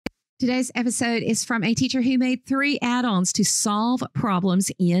Today's episode is from a teacher who made 3 add-ons to solve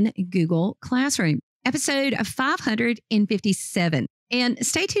problems in Google Classroom. Episode 557. And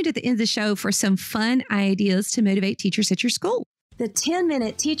stay tuned at the end of the show for some fun ideas to motivate teachers at your school. The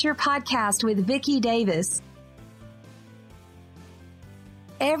 10-Minute Teacher Podcast with Vicki Davis.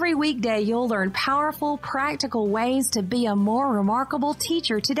 Every weekday, you'll learn powerful, practical ways to be a more remarkable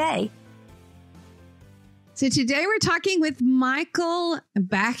teacher today. So today we're talking with Michael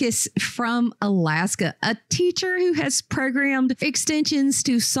Backus from Alaska, a teacher who has programmed extensions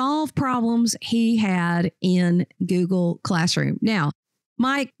to solve problems he had in Google Classroom. Now,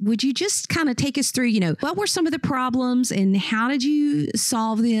 Mike, would you just kind of take us through, what were some of the problems and how did you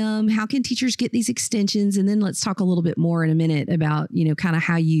solve them? How can teachers get these extensions? And then let's talk a little bit more in a minute about, kind of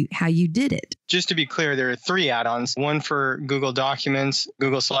how you did it. Just to be clear, there are 3 add-ons, one for Google Documents,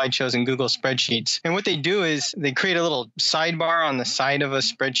 Google Slideshows, and Google Spreadsheets. And what they do is they create a little sidebar on the side of a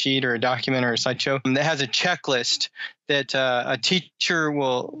spreadsheet or a document or a slideshow that has a checklist that a teacher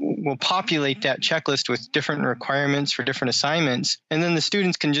will populate that checklist with different requirements for different assignments. And then the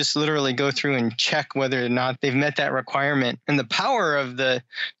students can just literally go through and check whether or not they've met that requirement. And the power of the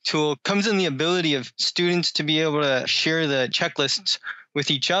tool comes in the ability of students to be able to share the checklists with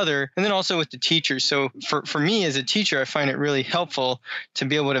each other and then also with the teachers. So for me as a teacher, I find it really helpful to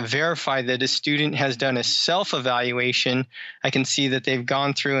be able to verify that a student has done a self-evaluation. I can see that they've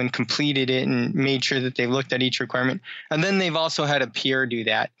gone through and completed it and made sure that they've looked at each requirement. And then they've also had a peer do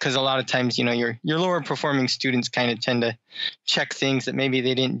that because a lot of times, your lower performing students kind of tend to check things that maybe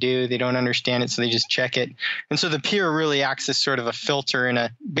they didn't do. They don't understand it, so they just check it. And so the peer really acts as sort of a filter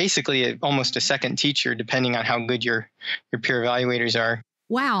and almost a second teacher, depending on how good your peer evaluators are.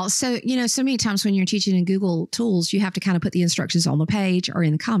 Wow. So, so many times when you're teaching in Google tools, you have to kind of put the instructions on the page or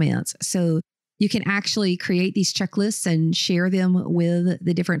in the comments. So you can actually create these checklists and share them with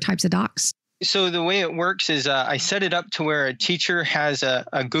the different types of docs. So the way it works is I set it up to where a teacher has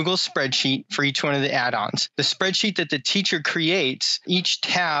a Google spreadsheet for each one of the add-ons. The spreadsheet that the teacher creates, each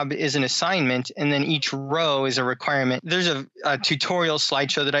tab is an assignment, and then each row is a requirement. There's a tutorial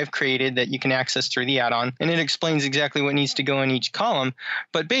slideshow that I've created that you can access through the add-on, and it explains exactly what needs to go in each column.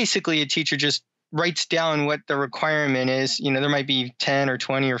 But basically, a teacher just writes down what the requirement is. There might be 10 or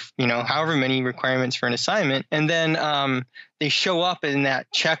 20 or, however many requirements for an assignment. And then they show up in that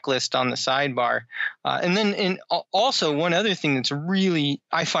checklist on the sidebar. And then also one other thing that's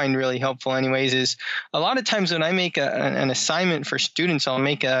I find really helpful anyways, is a lot of times when I make an assignment for students, I'll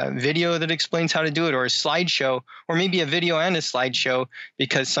make a video that explains how to do it or a slideshow, or maybe a video and a slideshow,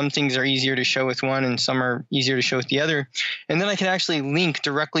 because some things are easier to show with one and some are easier to show with the other. And then I can actually link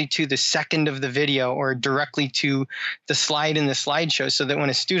directly to the second of the video or directly to the slide in the slideshow, so that when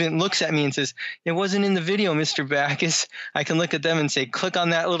a student looks at me and says, "It wasn't in the video, Mr. Backus," I can look at them and say, click on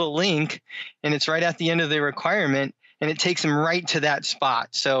that little link, and it's right at the end of the requirement, and it takes them right to that spot.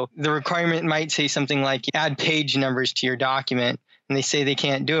 So the requirement might say something like add page numbers to your document, and they say they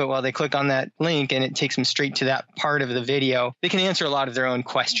can't do it. Well, they click on that link and it takes them straight to that part of the video. They can answer a lot of their own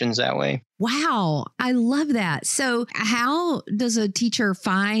questions that way. Wow. I love that. So how does a teacher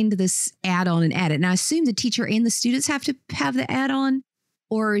find this add-on and add it? And I assume the teacher and the students have to have the add-on,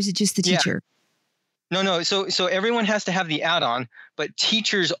 or is it just the teacher? No. So everyone has to have the add-on, but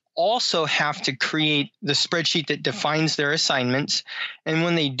teachers also have to create the spreadsheet that defines their assignments. And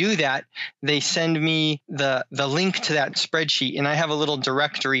when they do that, they send me the link to that spreadsheet. And I have a little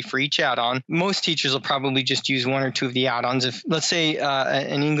directory for each add-on. Most teachers will probably just use 1 or 2 of the add-ons. If, let's say,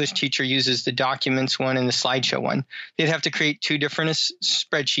 an English teacher uses the documents one and the slideshow one, they'd have to create 2 different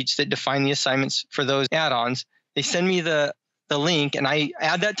spreadsheets that define the assignments for those add-ons. They send me the link, and I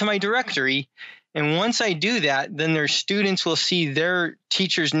add that to my directory. And once I do that, then their students will see their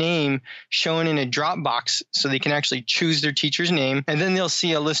teacher's name shown in a Dropbox, so they can actually choose their teacher's name. And then they'll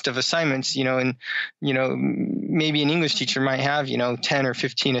see a list of assignments, and, maybe an English teacher might have, 10 or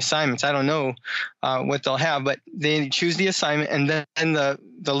 15 assignments. I don't know what they'll have, but they choose the assignment, and then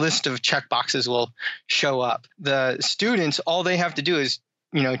the list of checkboxes will show up. The students, all they have to do is,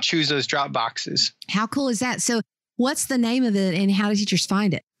 choose those Dropboxes. How cool is that? So what's the name of it and how do teachers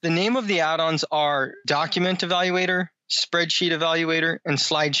find it? The name of the add-ons are Document Evaluator, Spreadsheet Evaluator, and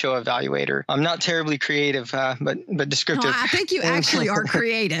Slideshow Evaluator. I'm not terribly creative, but descriptive. No, I think you actually are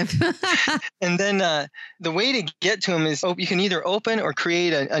creative. And then the way to get to them is you can either open or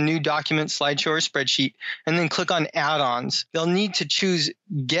create a new document, slideshow, or spreadsheet, and then click on add-ons. They'll need to choose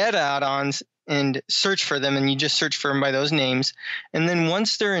Get Add-ons and search for them, and you just search for them by those names. And then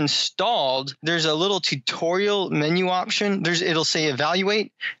once they're installed, there's a little tutorial menu option. It'll say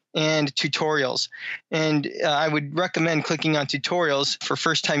Evaluate, and tutorials. And I would recommend clicking on tutorials for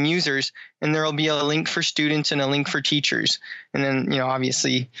first-time users, and there will be a link for students and a link for teachers. And then,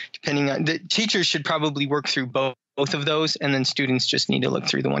 obviously, depending on the teachers should probably work through both of those, and then students just need to look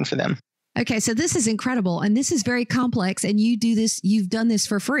through the one for them. Okay, so this is incredible, and this is very complex, and you've done this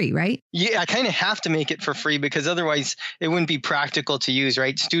for free, right? Yeah, I kind of have to make it for free because otherwise it wouldn't be practical to use,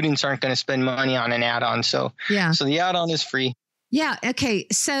 right? Students aren't going to spend money on an add-on, so the add-on is free. Yeah. Okay.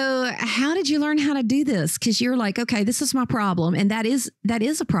 So how did you learn how to do this? Because you're like, okay, this is my problem. And that is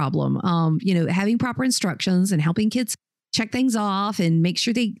a problem. Having proper instructions and helping kids check things off and make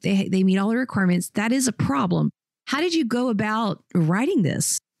sure they meet all the requirements. That is a problem. How did you go about writing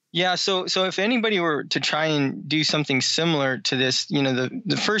this? Yeah, so if anybody were to try and do something similar to this,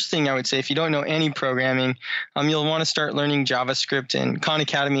 the first thing I would say, if you don't know any programming, you'll want to start learning JavaScript, and Khan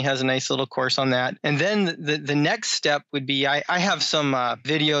Academy has a nice little course on that. And then the next step would be, I have some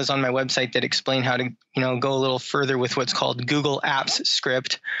videos on my website that explain how to, go a little further with what's called Google Apps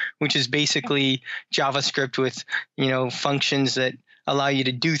Script, which is basically JavaScript with, functions that allow you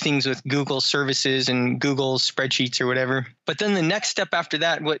to do things with Google services and Google spreadsheets or whatever. But then the next step after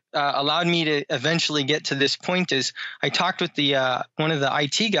that, what allowed me to eventually get to this point is I talked with the one of the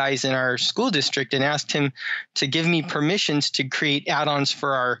IT guys in our school district and asked him to give me permissions to create add-ons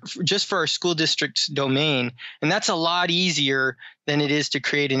for our school district's domain. And that's a lot easier than it is to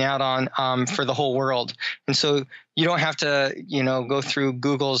create an add-on for the whole world. And so you don't have to, go through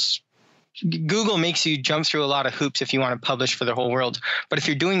Google makes you jump through a lot of hoops if you want to publish for the whole world. But if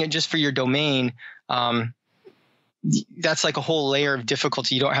you're doing it just for your domain, that's like a whole layer of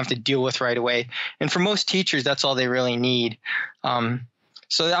difficulty you don't have to deal with right away. And for most teachers, that's all they really need.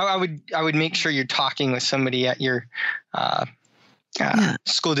 So I would make sure you're talking with somebody at your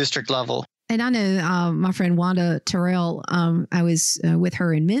school district level. And I know my friend Wanda Terral, I was with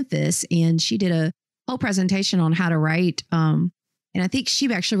her in Memphis, and she did a whole presentation on how to write. And I think she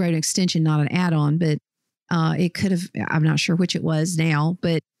actually wrote an extension, not an add-on, but it could have, I'm not sure which it was now,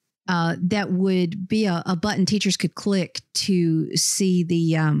 but that would be a button teachers could click to see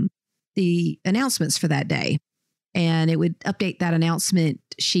the announcements for that day. And it would update that announcement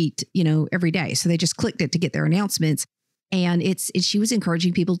sheet, every day. So they just clicked it to get their announcements. And she was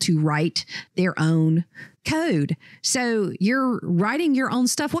encouraging people to write their own code. So you're writing your own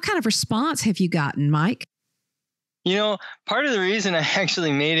stuff. What kind of response have you gotten, Mike? Part of the reason I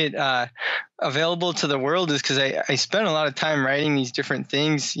actually made it available to the world is because I spent a lot of time writing these different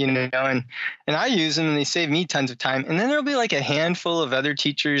things, and I use them and they save me tons of time. And then there'll be like a handful of other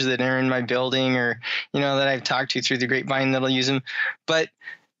teachers that are in my building or, that I've talked to through the grapevine that'll use them. But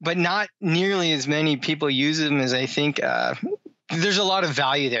not nearly as many people use them as I think. There's a lot of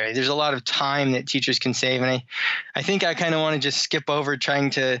value there. There's a lot of time that teachers can save. And I think I kind of want to just skip over trying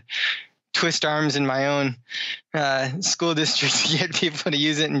to twist arms in my own school district to get people to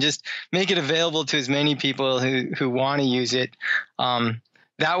use it and just make it available to as many people who want to use it.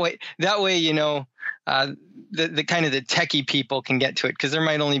 That way, the kind of the techie people can get to it, because there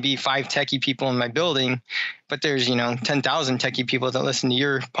might only be 5 techie people in my building, but there's 10,000 techie people that listen to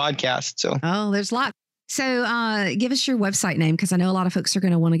your podcast. So there's a lot. So give us your website name, because I know a lot of folks are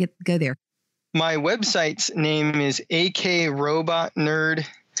going to want to go there. My website's name is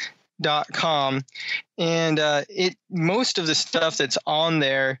akrobotnerd.com, and most of the stuff that's on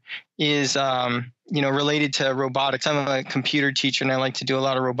there is related to robotics. I'm a computer teacher and I like to do a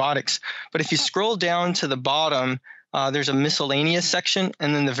lot of robotics. But if you scroll down to the bottom, there's a miscellaneous section,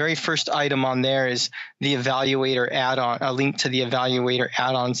 and then the very first item on there is the evaluator add-on, a link to the evaluator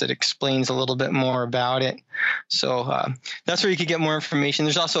add-ons that explains a little bit more about it. So that's where you could get more information.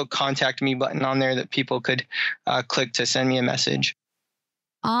 There's also a contact me button on there that people could click to send me a message.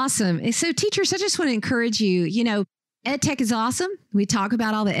 Awesome. So teachers, I just want to encourage you, ed tech is awesome. We talk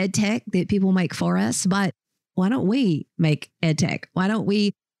about all the ed tech that people make for us, but why don't we make ed tech? Why don't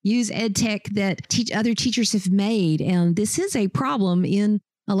we use ed tech that other teachers have made? And this is a problem in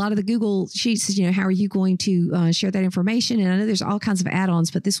a lot of the Google Sheets. How are you going to share that information? And I know there's all kinds of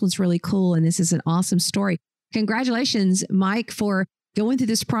add-ons, but this one's really cool. And this is an awesome story. Congratulations, Mike, for going through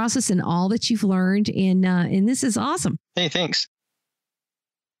this process and all that you've learned. And this is awesome. Hey, thanks.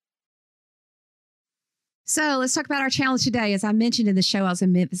 So let's talk about our challenge today. As I mentioned in the show, I was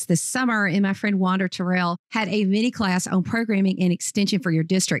in Memphis this summer, and my friend Wanda Terral had a mini class on programming and extension for your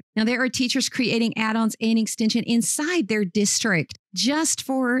district. Now, there are teachers creating add-ons and extension inside their district. just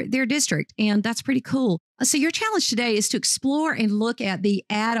for their district. And that's pretty cool. So your challenge today is to explore and look at the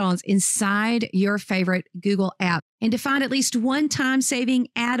add-ons inside your favorite Google app and to find at least one time-saving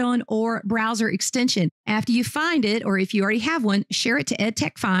add-on or browser extension. After you find it, or if you already have one, share it to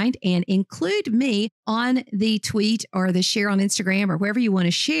EdTechFind and include me on the tweet or the share on Instagram or wherever you want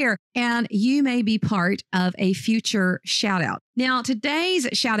to share, and you may be part of a future shout out. Now, today's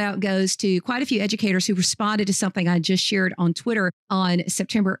shout out goes to quite a few educators who responded to something I just shared on Twitter on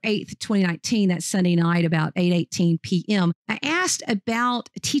September 8th, 2019, that Sunday night about 8:18 p.m. I asked about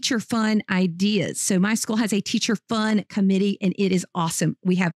teacher fun ideas. So my school has a teacher fun committee, and it is awesome.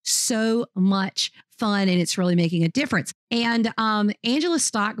 We have so much fun, and it's really making a difference. And Angela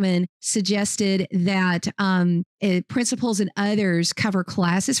Stockman suggested that principals and others cover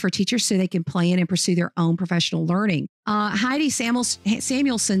classes for teachers so they can plan and pursue their own professional learning. Heidi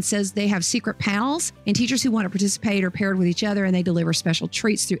Samuelson says they have secret pals, and teachers who want to participate are paired with each other, and they deliver special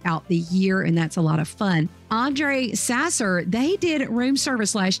treats throughout the year, and that's a lot of fun. Andre Sasser, they did room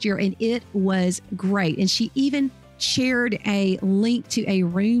service last year, and it was great. And she even shared a link to a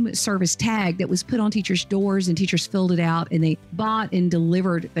room service tag that was put on teachers' doors, and teachers filled it out and they bought and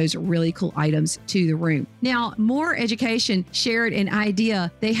delivered those really cool items to the room. Now, More Education shared an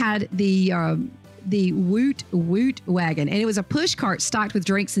idea. They had the Woot Woot wagon, and it was a push cart stocked with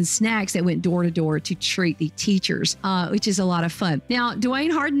drinks and snacks that went door to door to treat the teachers, which is a lot of fun. Now,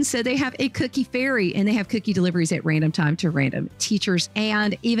 Dwayne Harden said they have a cookie ferry, and they have cookie deliveries at random time to random teachers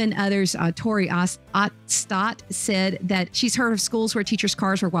and even others. Tori Ostott said that she's heard of schools where teachers'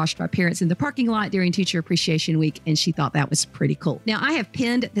 cars were washed by parents in the parking lot during Teacher Appreciation Week, and she thought that was pretty cool. Now, I have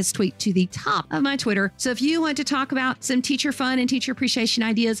pinned this tweet to the top of my Twitter, so if you want to talk about some teacher fun and teacher appreciation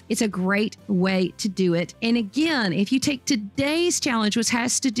ideas, it's a great way to do it. And again, if you take today's challenge, which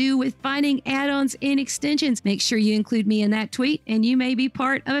has to do with finding add-ons and extensions, make sure you include me in that tweet, and you may be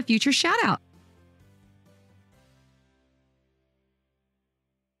part of a future shout out.